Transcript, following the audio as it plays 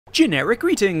Generic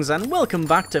greetings and welcome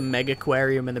back to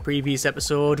Megaquarium. In the previous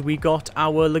episode we got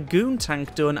our lagoon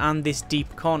tank done and this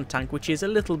deep con tank, which is a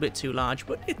little bit too large,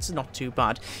 but it's not too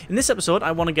bad. In this episode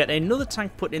I want to get another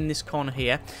tank put in this corner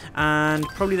here and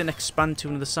probably then expand to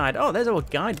another side. Oh, there's our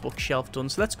guidebook shelf done,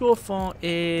 so let's go for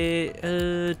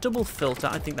a double filter.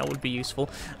 I think that would be useful,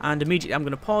 and immediately I'm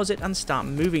going to pause it and start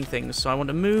moving things. So I want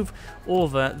to move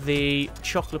over the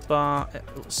chocolate bar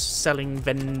selling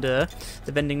vendor,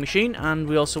 the vending machine, and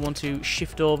we also want to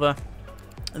shift over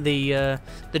the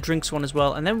drinks one as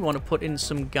well, and then we want to put in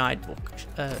some guidebook.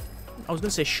 I was going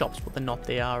to say shops, but they're not.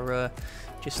 They are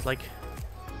just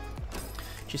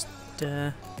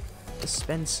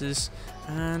dispensers,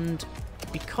 and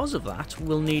because of that,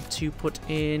 we'll need to put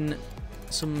in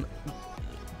some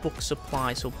book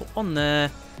supply. So we'll put one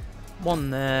there,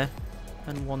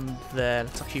 and one there.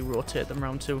 Let's actually rotate them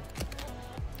around to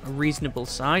a reasonable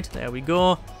side. There we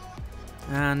go,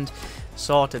 and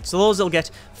sorted. So those will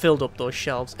get filled up, those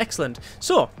shelves. Excellent.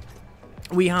 So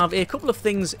we have a couple of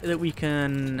things that we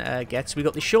can get. So we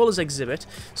got the shoalers exhibit.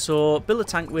 So build a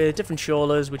tank with different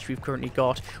shoalers, which we've currently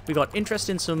got. We got interest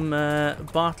in some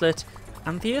Bartlett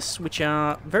Antheus, which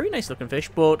are very nice looking fish,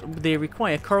 but they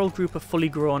require coral grouper fully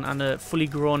grown and a fully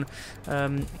grown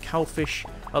cowfish,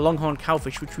 a longhorn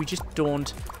cowfish, which we just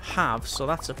don't have, so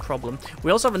that's a problem.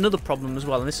 We also have another problem as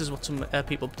well, and this is what some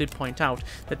people did point out,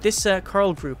 that this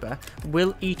coral grouper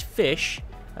will eat fish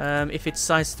if it's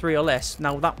size 3 or less.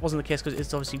 Now that wasn't the case because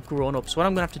it's obviously grown up, so what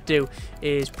I'm going to have to do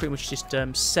is pretty much just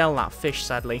sell that fish,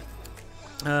 sadly.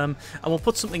 And we'll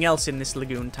put something else in this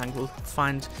lagoon tank. We'll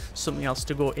find something else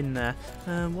to go in there.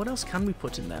 What else can we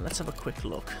put in there? Let's have a quick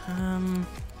look. Don't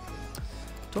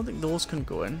think those can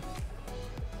go in.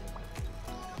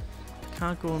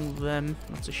 Can't go in with them.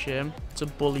 That's a shame. It's a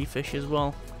bully fish as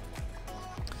well.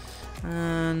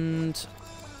 And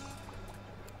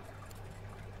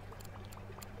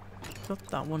got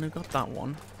that one. I got that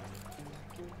one.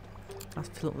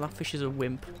 That fish is a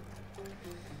wimp.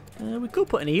 We could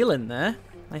put an eel in there,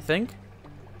 I think.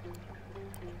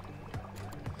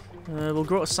 We'll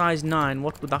grow to size 9.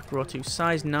 What would that grow to?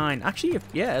 Size 9. Actually,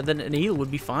 yeah, then an eel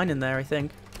would be fine in there, I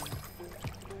think.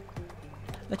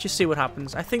 Let's just see what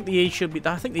happens. I think the eel should be.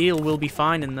 I think the eel will be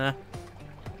fine in there.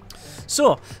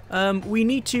 So, we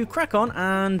need to crack on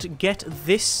and get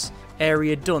this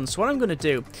area done. So what I'm going to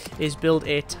do is build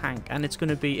a tank, and it's going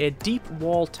to be a deep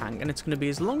wall tank, and it's going to be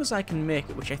as long as I can make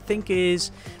it, which I think is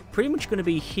pretty much going to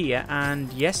be here.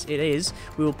 And yes, it is.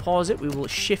 We will pause it. We will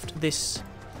shift this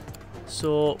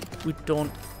so we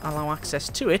don't allow access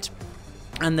to it.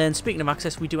 And then speaking of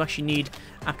access, we do actually need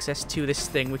access to this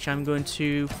thing, which I'm going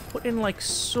to put in like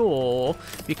so,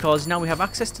 because now we have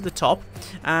access to the top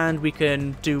and we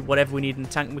can do whatever we need in the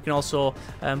tank. We can also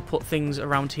put things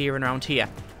around here and around here.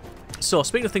 So,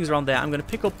 speaking of things around there, I'm going to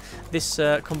pick up this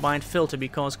combined filter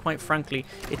because, quite frankly,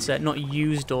 it's not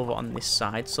used over on this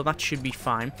side, so that should be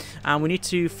fine. And we need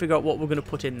to figure out what we're going to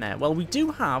put in there. Well, we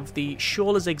do have the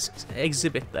shoalers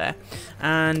exhibit there,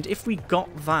 and if we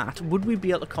got that, would we be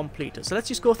able to complete it? So let's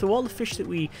just go through all the fish that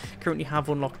we currently have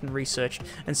unlocked and researched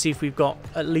and see if we've got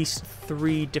at least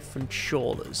 3 different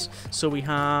shoalers. So we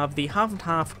have the half and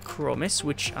half chromis,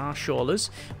 which are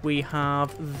shoalers. We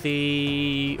have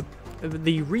the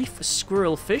reef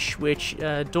squirrel fish, which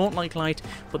don't like light,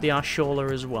 but they are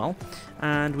shoaler as well.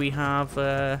 And we have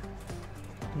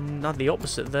not the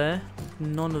opposite there.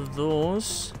 None of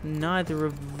those. Neither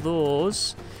of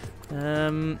those.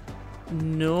 No,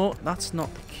 that's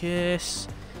not the case.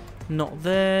 Not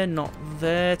there, not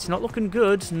there. It's not looking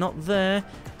good. Not there,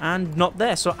 and not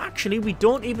there. So actually, we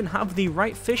don't even have the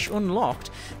right fish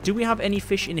unlocked. Do we have any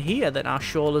fish in here that are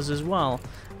shoalers as well?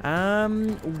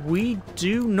 We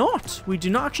do not. We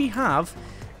do not actually have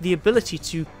the ability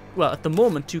to, well, at the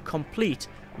moment, to complete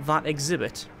that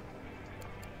exhibit.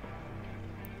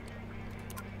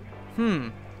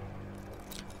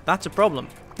 That's a problem.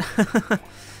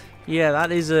 Yeah,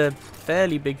 that is a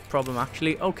fairly big problem,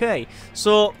 actually. Okay,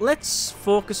 so let's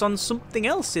focus on something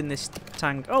else in this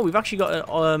tank. Oh, we've actually got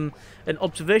an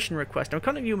observation request. Now,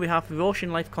 currently on behalf of the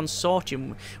Ocean Life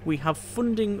Consortium, we have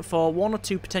funding for 1 or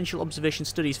 2 potential observation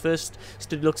studies. First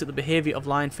study looks at the behaviour of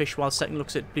lionfish, while second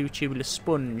looks at blue tubulus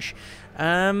sponge.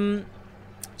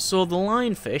 So the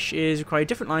lionfish is require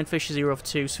different lionfish 0 of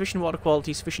 2, sufficient water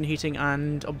quality, sufficient heating,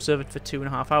 and observe it for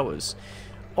 2.5 hours.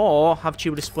 Or have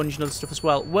tubulus sponge and other stuff as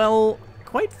well. Well,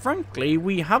 quite frankly,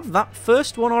 we have that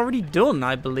first one already done,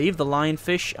 I believe. The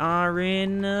lionfish are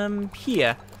in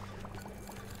here.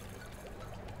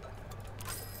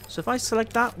 So if I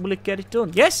select that, will it get it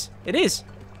done? Yes, it is.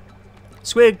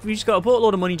 So we just got a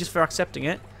boatload of money just for accepting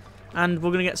it. And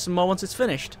we're going to get some more once it's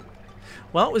finished.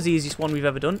 Well, that was the easiest one we've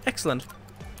ever done. Excellent.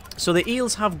 So the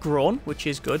eels have grown, which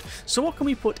is good. So what can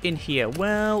we put in here?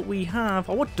 Well, we have,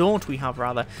 or what don't we have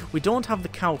rather? We don't have the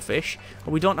cowfish,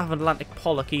 and we don't have Atlantic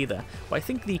pollock either. But I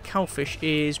think the cowfish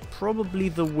is probably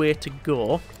the way to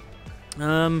go.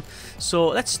 So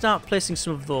let's start placing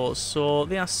some of those. So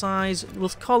they are size, we'll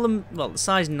call them, well,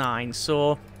 size 9.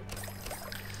 So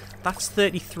that's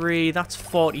 33, that's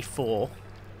 44.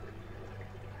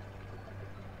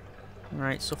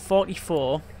 Right, so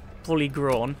 44, fully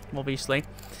grown, obviously.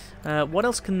 What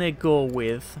else can they go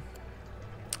with?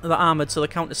 They're armoured, so they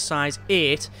count as size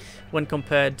 8 when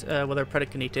compared whether a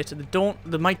predator can eat it.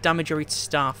 They might damage or eat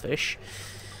starfish.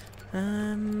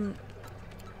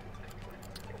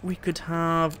 We could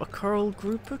have a coral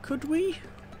grouper, could we?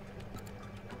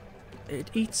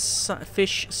 It eats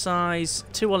fish size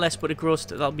 2 or less, but it grows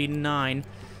to, that'll be 9.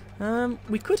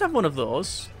 We could have one of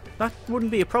those. That wouldn't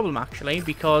be a problem, actually,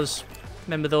 because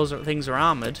remember, those things are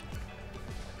armoured.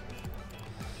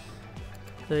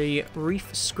 The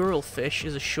reef squirrelfish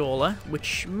is a shoaler,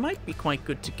 which might be quite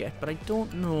good to get, but I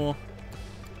don't know.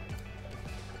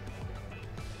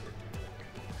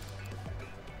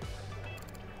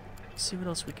 Let's see what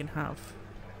else we can have.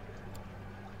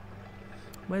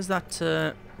 Where's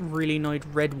that really annoyed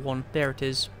red one? There it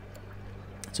is.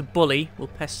 It's a bully. We'll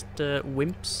pest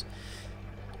wimps.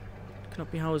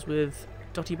 Cannot be housed with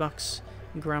dottybacks,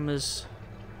 grammars,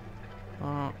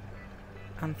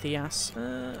 Anthias,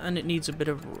 and it needs a bit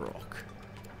of rock.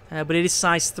 But it is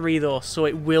size 3 though, so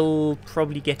it will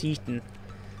probably get eaten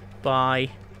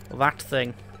by that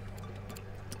thing.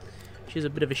 Which is a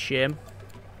bit of a shame.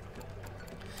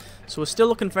 So we're still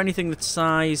looking for anything that's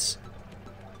size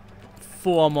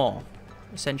 4 or more,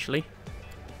 essentially.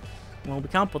 Well, we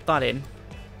can't put that in.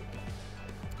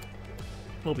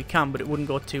 Well, we can, but it wouldn't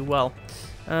go too well.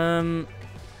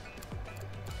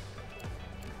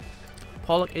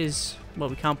 Pollock is... well,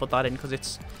 we can't put that in because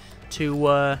it's too...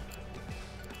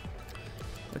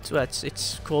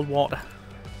 it's cold water.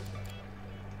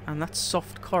 And that's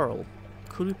soft coral.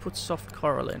 Could we put soft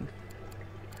coral in?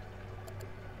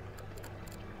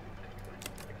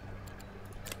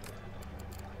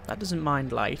 That doesn't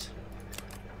mind light.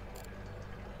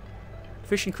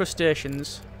 Fish and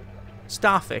crustaceans.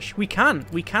 Starfish. We can.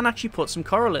 We can actually put some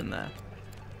coral in there.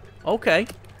 Okay.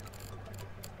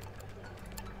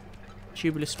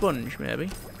 Tubular sponge, maybe.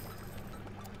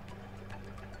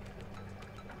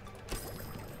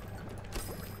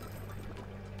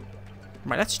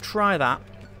 Right, let's try that.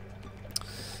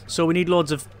 So we need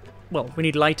loads of... well, we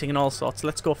need lighting and all sorts.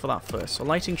 Let's go for that first. So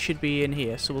lighting should be in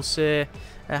here. So we'll say...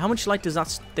 how much light does that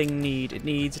thing need? It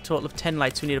needs a total of 10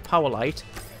 lights. We need a power light,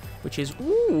 which is,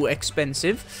 ooh,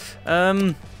 expensive.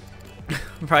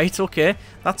 Right, okay.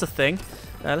 That's a thing.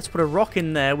 Let's put a rock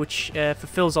in there, which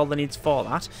fulfills all the needs for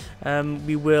that.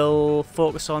 We will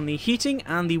focus on the heating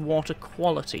and the water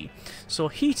quality. So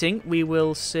heating, we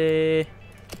will say...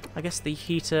 I guess the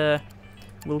heater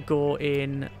will go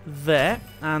in there.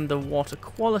 And the water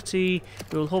quality,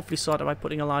 we will hopefully sort out by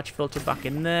putting a large filter back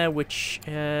in there, which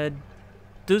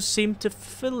does seem to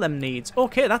fulfill them needs.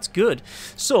 Okay, that's good.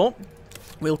 So...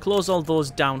 we'll close all those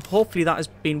down. Hopefully that has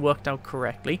been worked out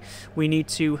correctly. We need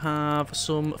to have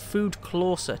some food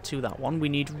closer to that one. We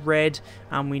need red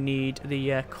and we need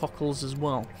the cockles as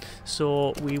well.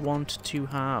 So we want to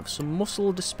have some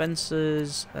mussel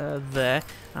dispensers there.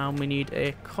 And we need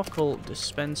a cockle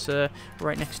dispenser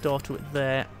right next door to it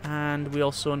there. And we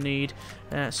also need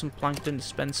some plankton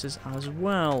dispensers as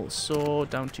well. So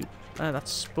down to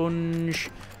that's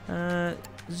sponge,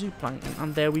 zooplankton,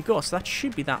 and there we go. So that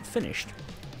should be that finished.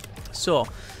 So,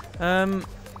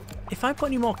 if I put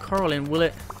any more coral in, will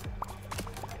it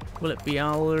be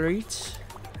alright?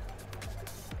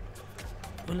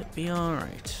 Will it be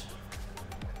alright?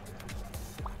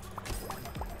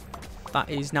 That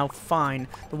is now fine.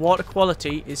 The water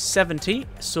quality is 70,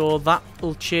 so that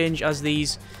will change as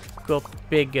these go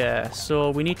bigger.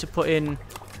 So we need to put in...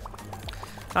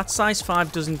 that size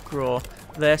 5 doesn't grow.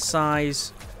 Their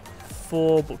size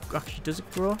 4, but actually does it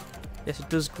grow? Yes, it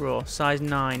does grow. Size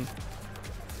 9.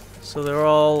 So they're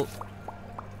all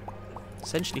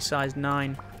essentially size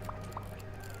 9.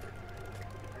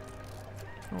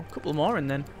 Oh, a couple more in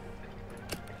then.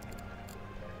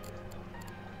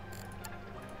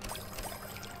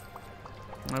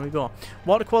 There we go.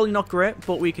 Water quality not great,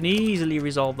 but we can easily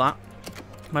resolve that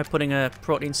by putting a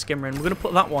protein skimmer in. We're going to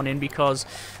put that one in because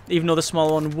even though the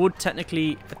small one would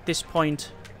technically at this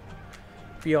point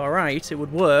be alright, it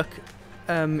would work.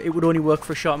 It would only work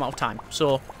for a short amount of time,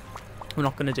 so we're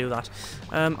not going to do that.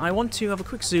 I want to have a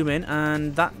quick zoom in,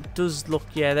 and that does look,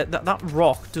 yeah, that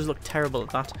rock does look terrible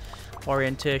at that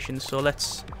orientation, so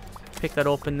let's pick that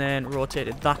up and then rotate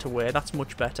it that away. That's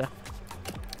much better.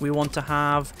 We want to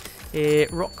have a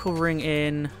rock covering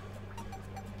in...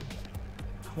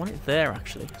 I want it there,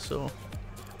 actually. So,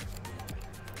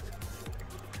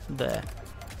 there.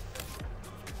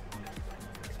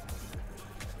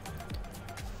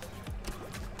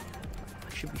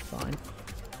 That should be fine.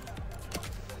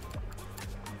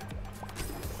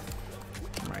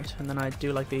 Right, and then I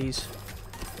do like these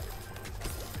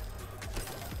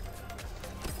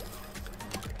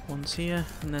ones here,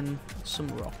 and then some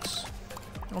rocks.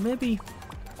 Or maybe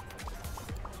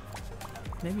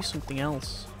something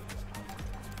else.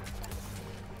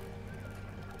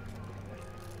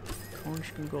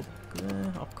 Conch can go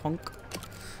there, or conch,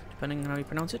 depending on how you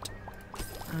pronounce it.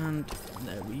 And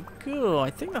there we go. I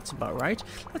think that's about right.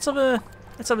 Let's have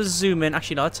a zoom in.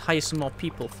 Actually, no, let's hire some more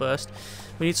people first.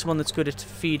 We need someone that's good at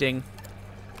feeding.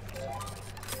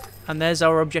 And there's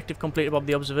our objective completed above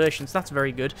the observations. That's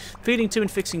very good. Feeding 2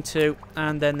 and fixing 2,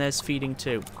 and then there's feeding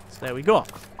 2. So there we go.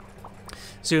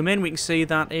 Zoom in, we can see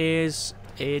that is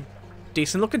a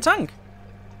decent looking tank.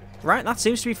 Right, that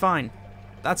seems to be fine.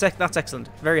 That's excellent.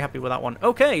 Very happy with that one.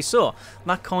 Okay, so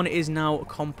that corner is now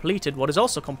completed. What is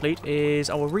also complete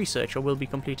is our research, or will be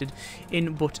completed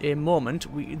in but a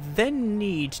moment. We then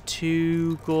need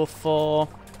to go for...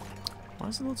 Why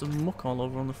is there loads of muck all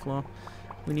over on the floor?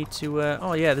 We need to...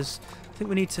 oh yeah, I think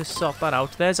we need to sort that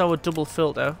out. There's our double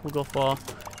filter. We'll go for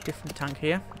a different tank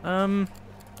here. So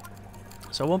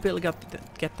I won't be able to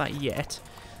get that yet.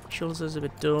 Shoulders is a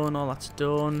bit done. All that's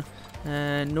done.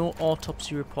 No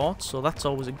autopsy reports, so that's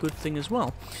always a good thing as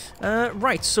well.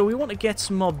 Right, so we want to get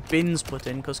some more bins put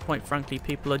in, because quite frankly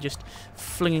people are just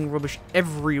flinging rubbish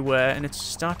everywhere and it's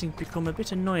starting to become a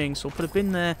bit annoying. So we'll put a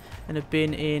bin there and a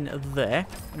bin in there,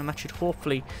 and that should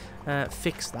hopefully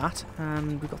fix that.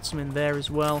 And we've got some in there as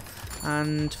well,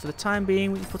 and for the time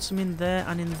being we can put some in there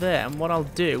and in there. And what I'll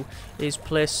do is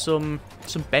place some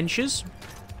benches,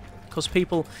 because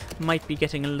people might be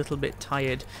getting a little bit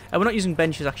tired. We're not using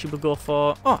benches, actually. We'll go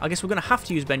for... Oh, I guess we're going to have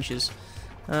to use benches.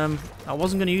 I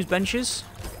wasn't going to use benches,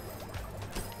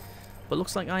 but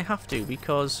looks like I have to,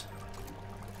 because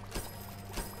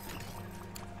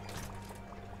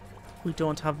we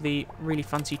don't have the really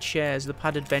fancy chairs, the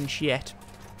padded bench yet.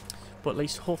 But at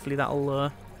least, hopefully,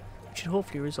 that'll... should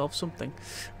hopefully resolve something.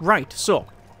 Right, so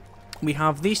we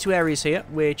have these two areas here,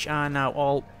 which are now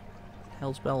all...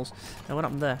 Hell's bells. Now what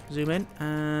happened there? Zoom in,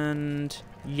 and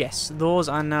yes, those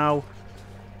are now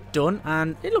done,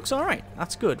 and it looks alright.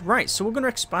 That's good. Right, so we're going to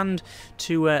expand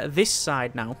to this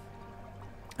side now,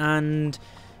 and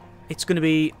it's going to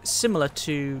be similar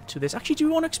to this. Actually, do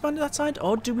we want to expand to that side,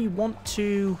 or do we want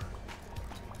to...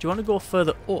 Do you want to go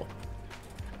further up?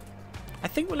 I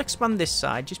think we'll expand this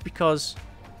side, just because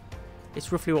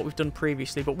it's roughly what we've done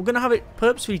previously, but we're going to have it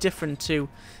purposefully different to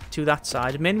that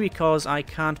side, mainly because I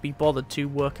can't be bothered to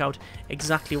work out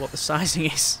exactly what the sizing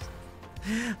is.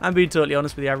 I'm being totally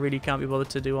honest with you, I really can't be bothered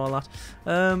to do all that.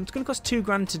 It's going to cost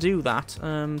 £2 to do that.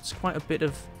 It's quite a bit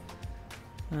of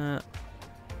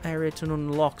area to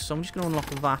unlock, so I'm just going to unlock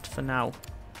that for now.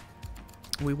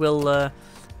 We will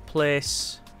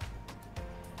place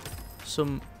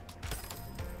some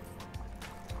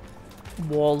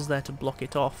walls there to block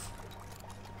it off,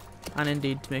 and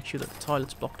indeed to make sure that the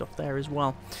toilet's blocked off there as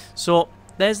well. So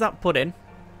there's that put in.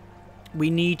 We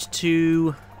need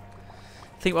to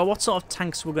think about what sort of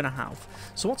tanks we're going to have.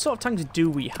 So what sort of tanks do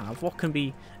we have? What can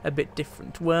be a bit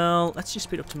different? Well, let's just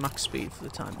speed up to max speed for the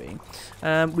time being.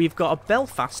 We've got a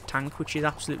Belfast tank, which is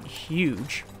absolutely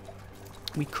huge.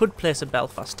 We could place a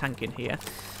Belfast tank in here.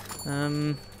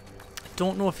 I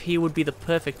don't know if here would be the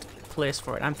perfect place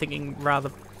for it. I'm thinking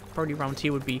probably around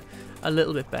here would be a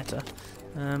little bit better.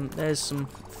 There's some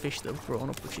fish that have grown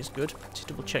up, which is good. Just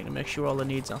double check to make sure all the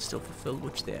needs are still fulfilled,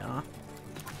 which they are.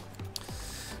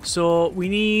 So we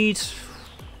need...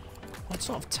 What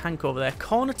sort of tank over there?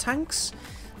 Corner tanks?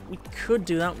 We could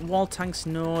do that. Wall tanks,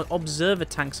 no. Observer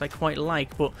tanks I quite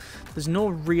like, but there's no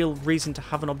real reason to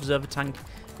have an observer tank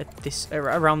at this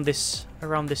around this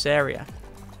area.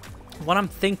 What I'm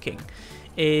thinking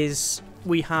is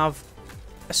we have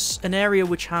an area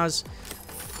which has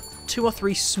 2 or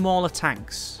 3 smaller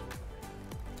tanks.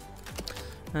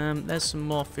 There's some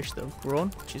more fish that have grown,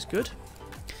 which is good.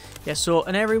 Yeah, so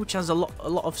an area which has a lot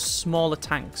of smaller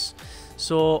tanks.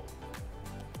 So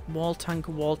wall tank,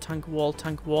 wall tank, wall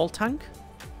tank, wall tank.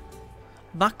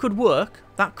 That could work.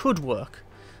 That could work.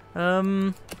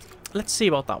 Let's see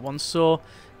about that one. So,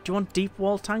 do you want deep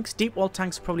wall tanks? Deep wall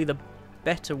tanks are probably the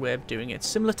better way of doing it.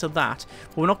 Similar to that,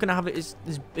 but we're not going to have it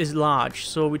as large.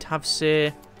 So we'd have,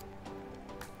 say,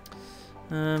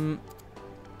 we'd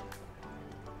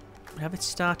have it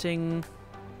starting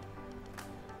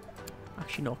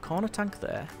Actually, no. Corner tank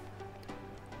there.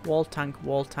 Wall tank,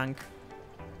 wall tank.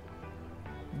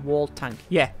 Wall tank.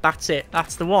 Yeah, that's it.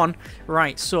 That's the one.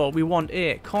 Right, so we want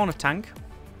a corner tank.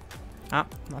 Ah,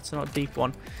 that's not a deep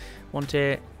one. Want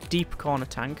a deep corner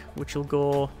tank, which will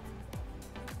go...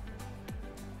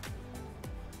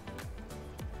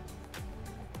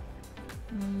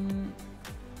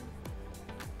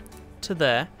 to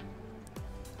there.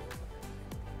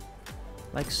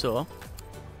 Like so.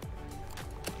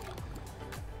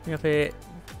 We have a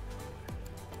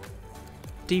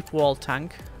deep wall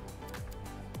tank,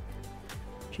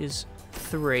 which is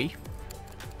 3.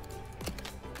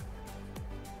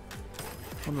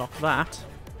 Unlock that.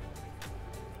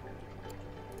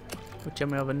 Which then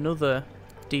we have another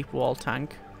deep wall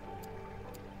tank.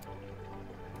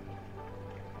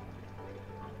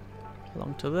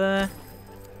 Along to there.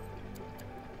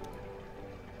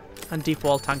 And deep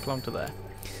wall tank along to there.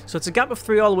 So it's a gap of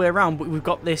 3 all the way around, but we've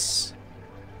got this...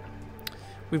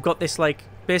 We've got this, like,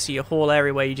 basically a whole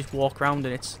area where you just walk around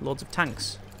and it's loads of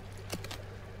tanks.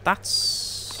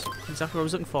 That's exactly what I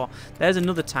was looking for. There's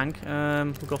another tank.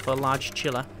 We'll go for a large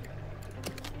chiller.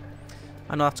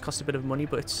 I know that's cost a bit of money,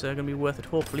 but it's going to be worth it,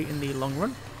 hopefully, in the long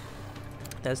run.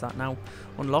 There's that now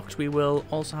unlocked. We will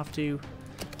also have to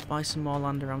buy some more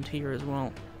land around here as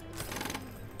well.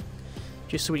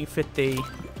 Just so we can fit the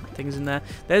things in there.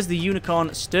 There's the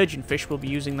unicorn sturgeon fish. We'll be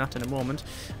using that in a moment.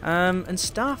 And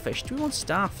starfish. Do we want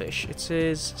starfish? It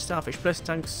says starfish. Place in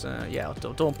tanks. Yeah,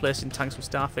 don't place in tanks with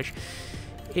starfish.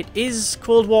 It is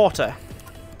cold water.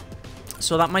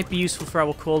 So that might be useful for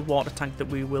our cold water tank that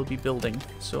we will be building.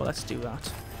 So let's do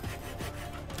that.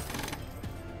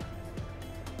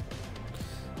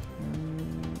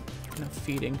 Now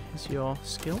feeding is your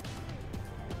skill.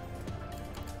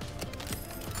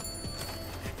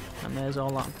 And there's all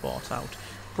that bought out.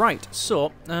 Right,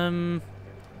 so,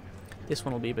 this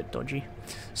one will be a bit dodgy.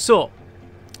 So,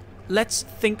 let's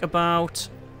think about,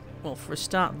 well, for a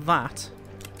start, that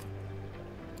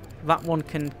one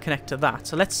can connect to that.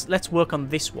 So let's work on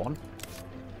this one.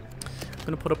 I'm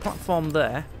going to put a platform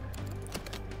there,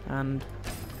 and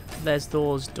there's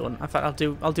those done. In fact,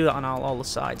 I'll do that on all the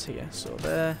sides here. So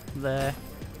there, there,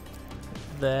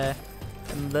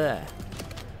 and there.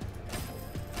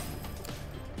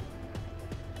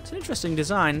 It's an interesting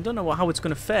design. Don't know how it's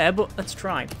going to fare, but let's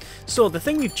try. So the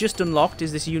thing we've just unlocked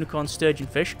is this unicorn sturgeon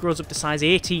fish. Grows up to size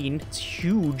 18. It's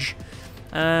huge.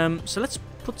 So let's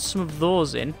put some of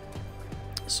those in.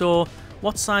 So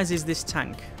what size is this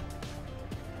tank?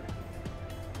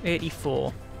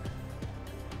 84.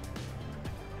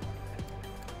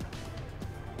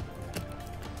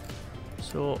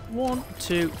 So 1,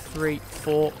 2, 3,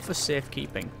 4 for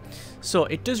safekeeping. So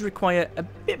it does require a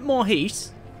bit more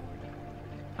heat.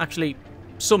 Actually,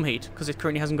 some heat, because it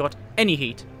currently hasn't got any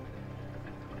heat.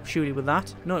 Surely with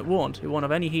that? No, it won't. It won't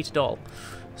have any heat at all.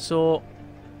 So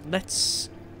let's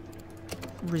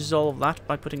resolve that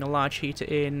by putting a large heater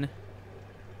in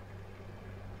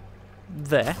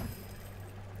there.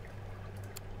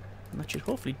 And that should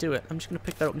hopefully do it. I'm just going to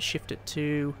pick that up and shift it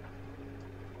to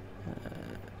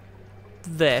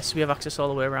there, so we have access all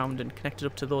the way around and connect it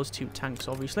up to those 2 tanks,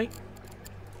 obviously.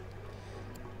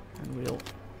 And we'll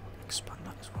expand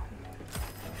that as well.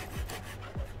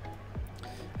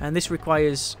 And this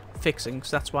requires fixing, because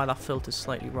that's why that filter's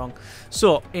slightly wrong.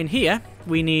 So, in here,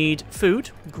 we need food,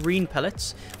 green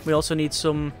pellets. We also need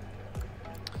some...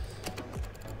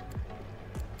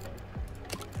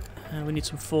 we need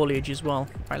some foliage as well.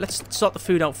 Right, let's sort the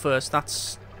food out first.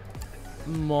 That's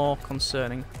more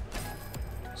concerning.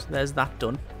 So there's that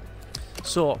done.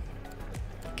 So,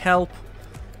 kelp,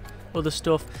 other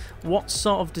stuff. What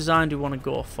sort of design do we want to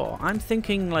go for? I'm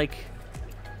thinking like...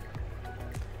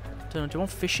 I don't know, do you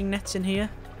want fishing nets in here?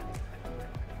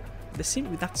 There seem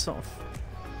to be that sort of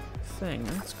thing.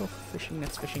 Let's go for fishing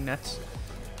nets, fishing nets.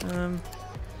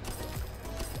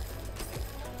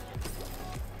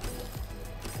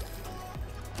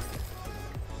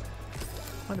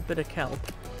 Quite a bit of kelp.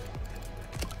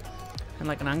 And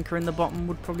like an anchor in the bottom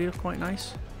would probably look quite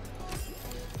nice.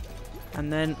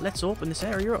 And then let's open this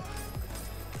area up.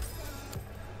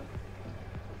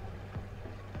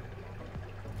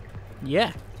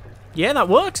 Yeah. Yeah, that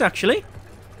works actually.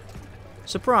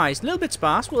 Surprised. A little bit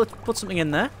sparse. Well, let's put something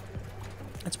in there.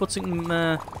 Let's put something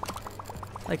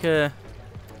like a...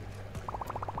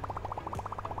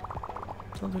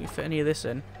 I don't think we fit any of this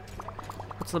in.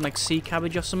 Put something like sea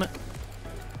cabbage or something.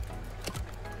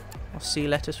 Or sea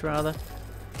lettuce rather.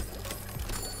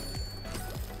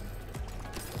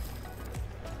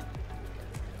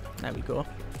 There we go.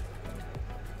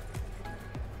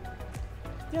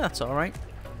 Yeah, that's alright.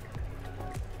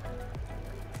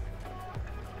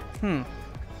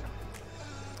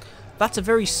 That's a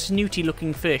very snooty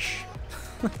looking fish.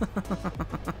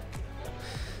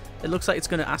 It looks like it's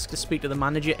going to ask to speak to the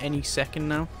manager any second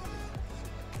now.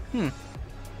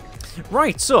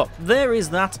 Right, so there is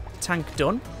that tank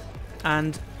done.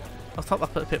 And I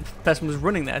thought that person was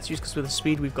running there. It's just because of the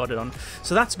speed we've got it on.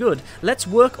 So that's good. Let's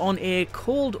work on a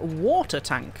cold water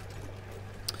tank.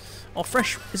 Or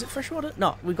fresh... Is it fresh water?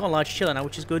 No, we've got a large chiller now,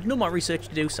 which is good. No more research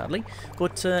to do, sadly.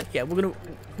 But, yeah, we're going to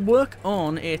work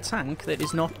on a tank that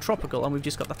is not tropical. And we've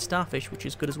just got that starfish, which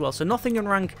is good as well. So nothing in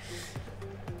rank...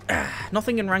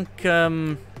 nothing in rank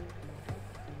 5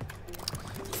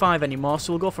 anymore.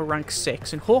 So we'll go for rank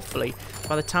 6. And hopefully,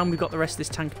 by the time we've got the rest of this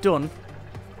tank done,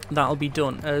 that'll be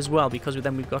done as well. Because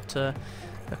then we've got a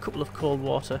couple of cold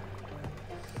water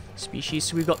species.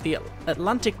 So we've got the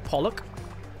Atlantic pollock.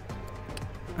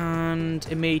 And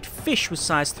it made fish with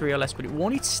size 3 or less, but it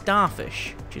won't eat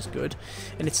starfish, which is good.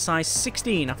 And it's size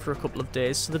 16 after a couple of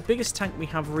days. So the biggest tank we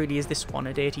have really is this one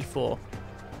at 84.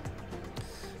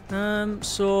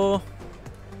 So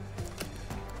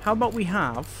how about we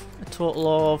have a total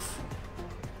of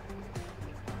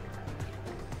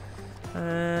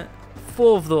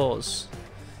 4 of those.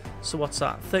 So what's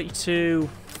that? 32,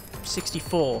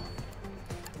 64.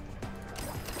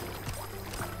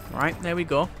 Right, there we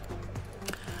go.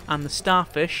 And the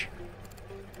starfish,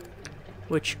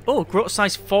 which, oh, grow to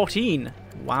size 14.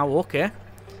 Wow, okay.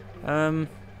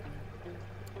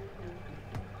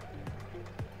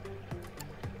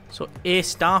 So a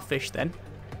starfish then.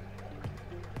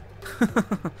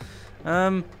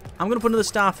 I'm gonna put another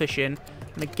starfish in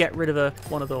and get rid of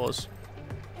one of those.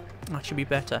 That should be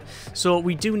better. So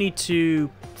we do need to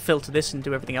filter this and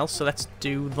do everything else, so let's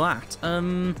do that.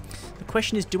 The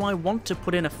question is, do I want to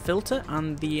put in a filter?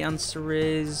 And the answer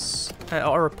is...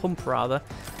 or a pump, rather.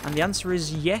 And the answer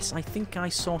is yes, I think I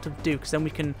sort of do, because then we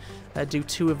can do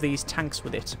 2 of these tanks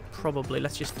with it, probably.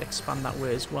 Let's just expand that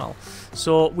way as well.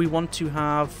 So we want to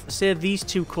have, say, these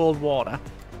 2 cold water.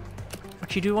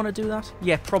 Actually, do we want to do that?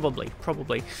 Yeah, probably.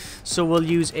 So we'll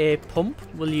use a pump.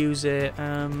 We'll use a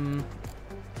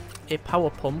power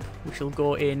pump, which will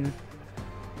go in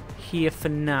here for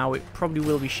now. It probably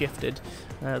will be shifted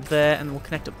there, and we'll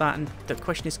connect up that. And the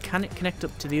question is, can it connect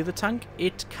up to the other tank?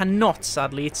 It cannot,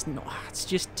 sadly. It's not. It's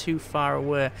just too far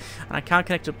away, and I can't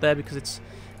connect up there because it's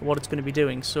what it's going to be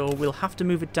doing. So we'll have to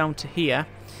move it down to here,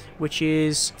 which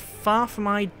is far from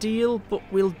ideal, but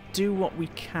we'll do what we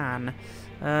can.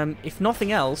 If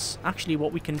nothing else, actually,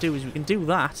 what we can do is we can do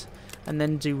that, and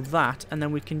then do that, and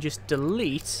then we can just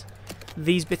delete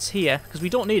these bits here, because we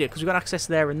don't need it, because we've got access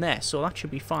there and there, so that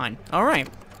should be fine. Alright,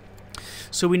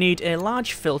 so we need a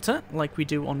large filter, like we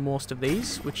do on most of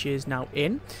these, which is now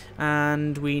in,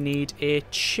 and we need a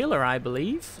chiller, I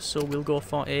believe, so we'll go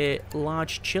for a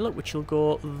large chiller, which will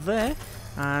go there,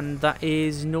 and that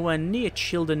is nowhere near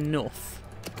chilled enough.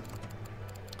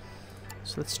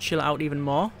 So let's chill it out even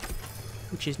more,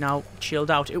 which is now chilled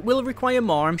out. It will require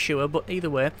more, I'm sure, but either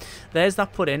way, there's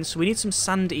that put in. So we need some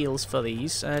sand eels for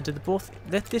these. Do they both...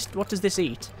 what does this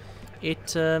eat?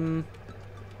 It does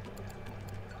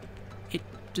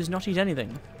not eat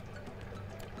anything.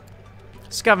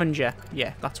 Scavenger.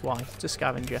 Yeah, that's why. It's a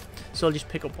scavenger. So I'll just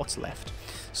pick up what's left.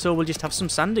 So we'll just have some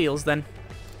sand eels then.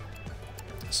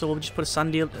 So we'll just put a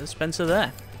sand eel dispenser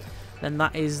there. Then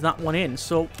that is that one in.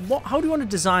 So how do you want to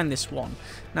design this one?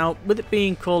 Now, with it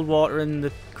being cold water and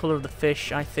the colour of the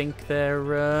fish, I think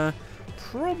they're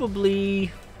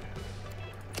probably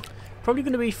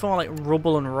going to be for like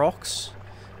rubble and rocks.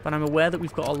 But I'm aware that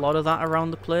we've got a lot of that around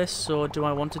the place, so do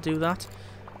I want to do that?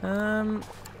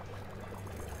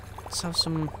 Let's have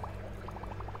some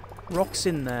rocks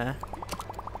in there.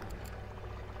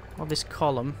 Or this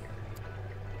column.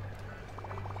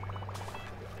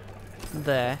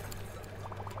 There.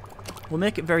 We'll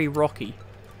make it very rocky,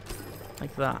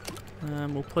 like that.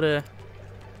 We'll put a...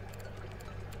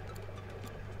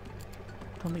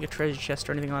 I don't think a treasure chest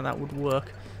or anything like that would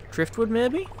work. Driftwood,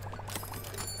 maybe?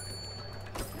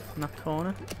 In that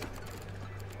corner.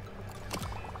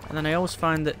 And then I always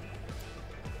find that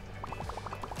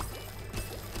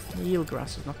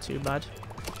eelgrass is not too bad.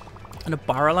 And a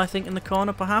barrel, I think, in the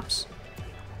corner, perhaps?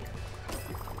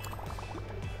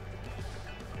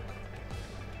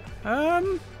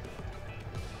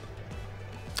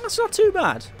 That's not too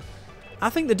bad. I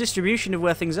think the distribution of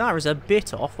where things are is a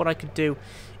bit off. What I could do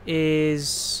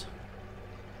is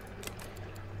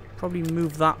probably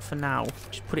move that for now.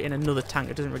 Just put it in another tank.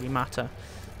 It doesn't really matter.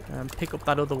 Pick up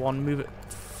that other one, move it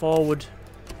forward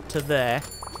to there.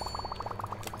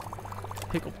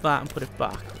 Pick up that and put it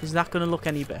back. Is that going to look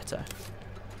any better?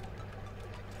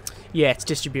 Yeah, it's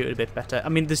distributed a bit better. I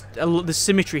mean, there's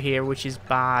symmetry here, which is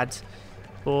bad,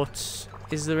 but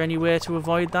Is there any way to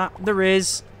avoid that? There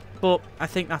is, but I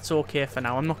think that's okay for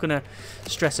now. I'm not going to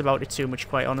stress about it too much,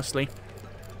 quite honestly.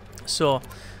 So,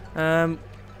 we've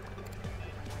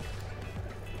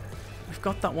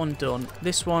got that one done.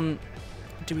 This one,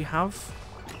 do we have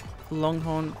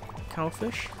longhorn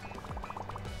cowfish?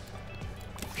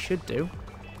 Should do.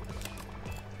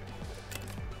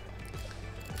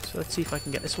 So let's see if I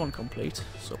can get this one complete.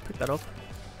 So pick that up.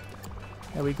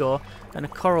 There we go. And a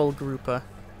coral grouper.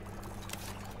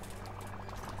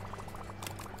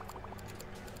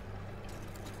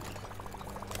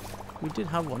 We did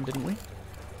have one, didn't we?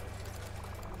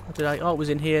 Or did I? Oh, it was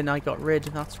in here and I got rid.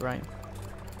 That's right.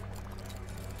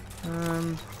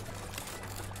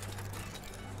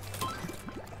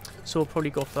 So we'll probably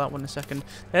go for that one in a second.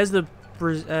 There's the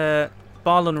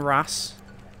Barlon Wrasse,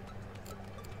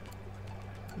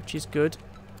 which is good.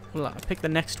 Well, I'll pick the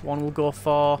next one. We'll go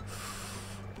for...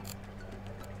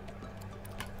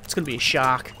 It's going to be a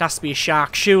shark. It has to be a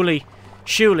shark, surely.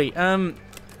 Surely.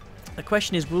 The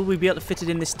question is, will we be able to fit it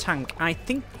in this tank? I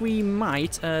think we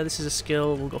might. This is a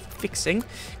skill. We'll go for fixing,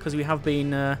 because we have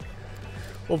been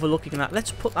overlooking that.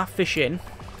 Let's put that fish in.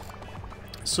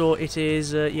 So it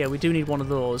is... yeah, we do need one of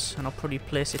those, and I'll probably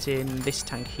place it in this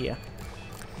tank here.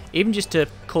 Even just to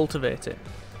cultivate it.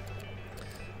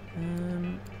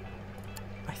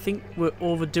 I think we're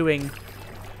overdoing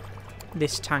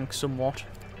this tank somewhat.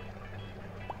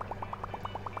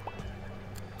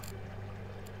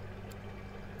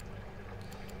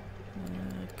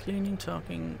 Cleaning,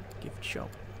 talking, gift shop.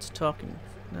 It's talking.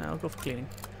 No, I'll go for cleaning.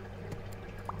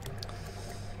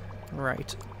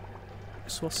 Right.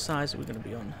 So what size are we going to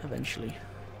be on eventually?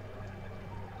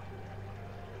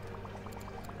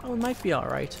 Oh, it might be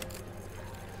alright.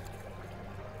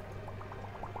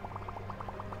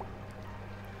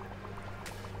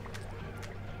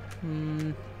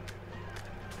 We'll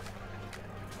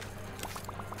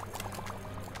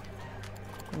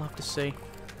have to see.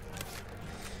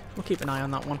 We'll keep an eye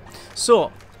on that one.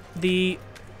 So, there's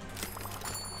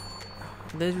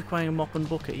requiring a mop and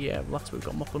bucket. Yeah, well, that's what we've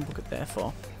got mop and bucket there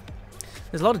for.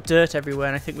 There's a lot of dirt everywhere,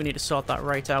 and I think we need to sort that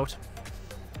right out.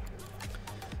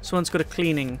 Someone's good at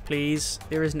cleaning, please.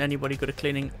 There isn't anybody good at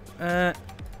cleaning.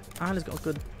 Isla's got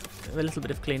a little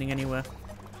bit of cleaning anywhere.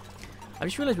 I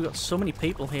just realised we've got so many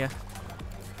people here.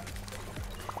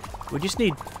 We just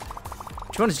need... Do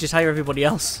you want to just hire everybody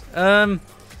else?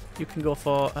 You can go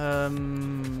for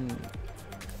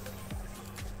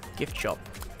gift shop.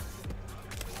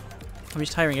 I'm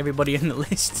just hiring everybody in the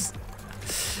lists.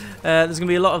 There's going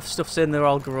to be a lot of stuff saying they're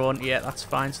all grown. Yeah, that's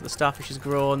fine. So the starfish is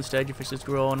grown, the sturgeonfish is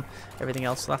grown, everything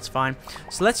else, so that's fine.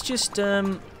 So let's just...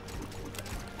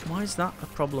 why is that a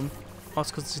problem? Oh,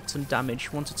 it's because it's some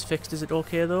damage. Once it's fixed, is it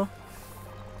okay though?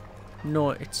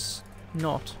 No, it's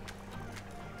not.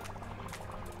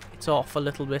 It's off a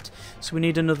little bit. So we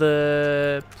need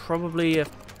another... probably a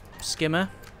skimmer.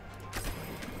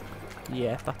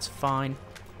 Yeah, that's fine.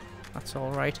 That's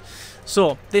alright.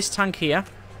 So, this tank here...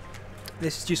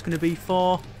 This is just going to be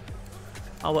for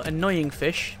our annoying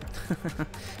fish,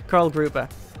 coral grouper.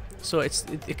 So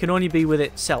it can only be with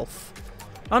itself.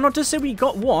 Oh no, it does say we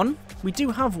got one. We do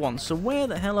have one. So where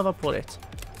the hell have I put it?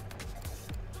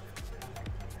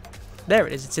 There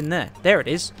it is. It's in there. There it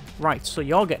is. Right. So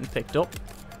you're getting picked up,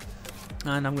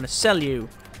 and I'm going to sell you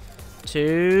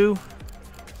to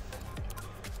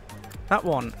that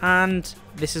one. And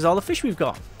this is all the fish we've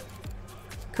got.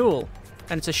 Cool.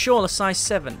 And it's a shoaler size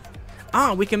 7.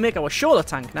 Ah, we can make our shoaler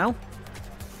tank now.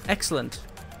 Excellent.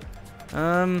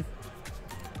 1,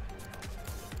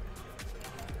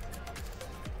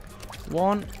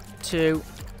 2,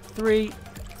 3,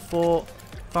 4,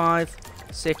 5,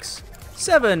 6,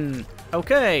 7.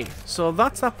 Okay, so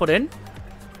that's that put in.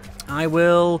 I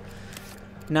will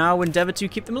now endeavour to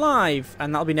keep them alive,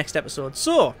 and that'll be next episode.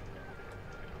 So,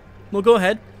 we'll go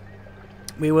ahead.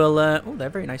 We will... oh, they're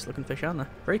very nice looking fish, aren't they?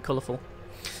 Very colourful.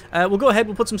 We'll go ahead,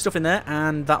 we'll put some stuff in there,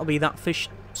 and that'll be that fish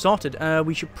sorted.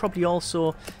 We should probably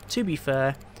also, to be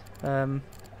fair,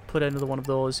 put another one of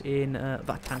those in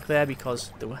that tank there,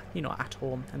 because they were, you know, at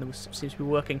home, and they seems to be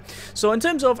working. So in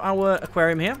terms of our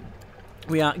aquarium here,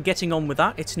 we are getting on with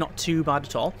that. It's not too bad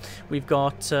at all. We've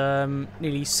got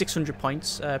nearly 600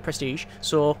 points prestige,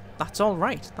 so that's all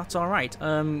right. That's all right.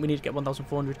 We need to get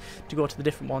 1,400 to go to the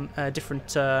different one,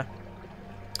 different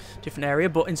area,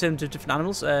 but in terms of different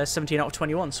animals, 17 out of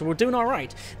 21, so we're doing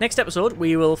alright. Next episode,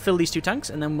 we will fill these 2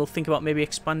 tanks, and then we'll think about maybe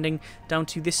expanding down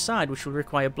to this side, which will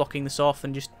require blocking this off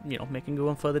and just, you know, making it go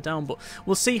on further down, but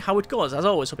we'll see how it goes. As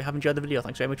always, hope you have enjoyed the video.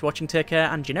 Thanks very much for watching, take care,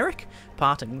 and generic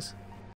partings.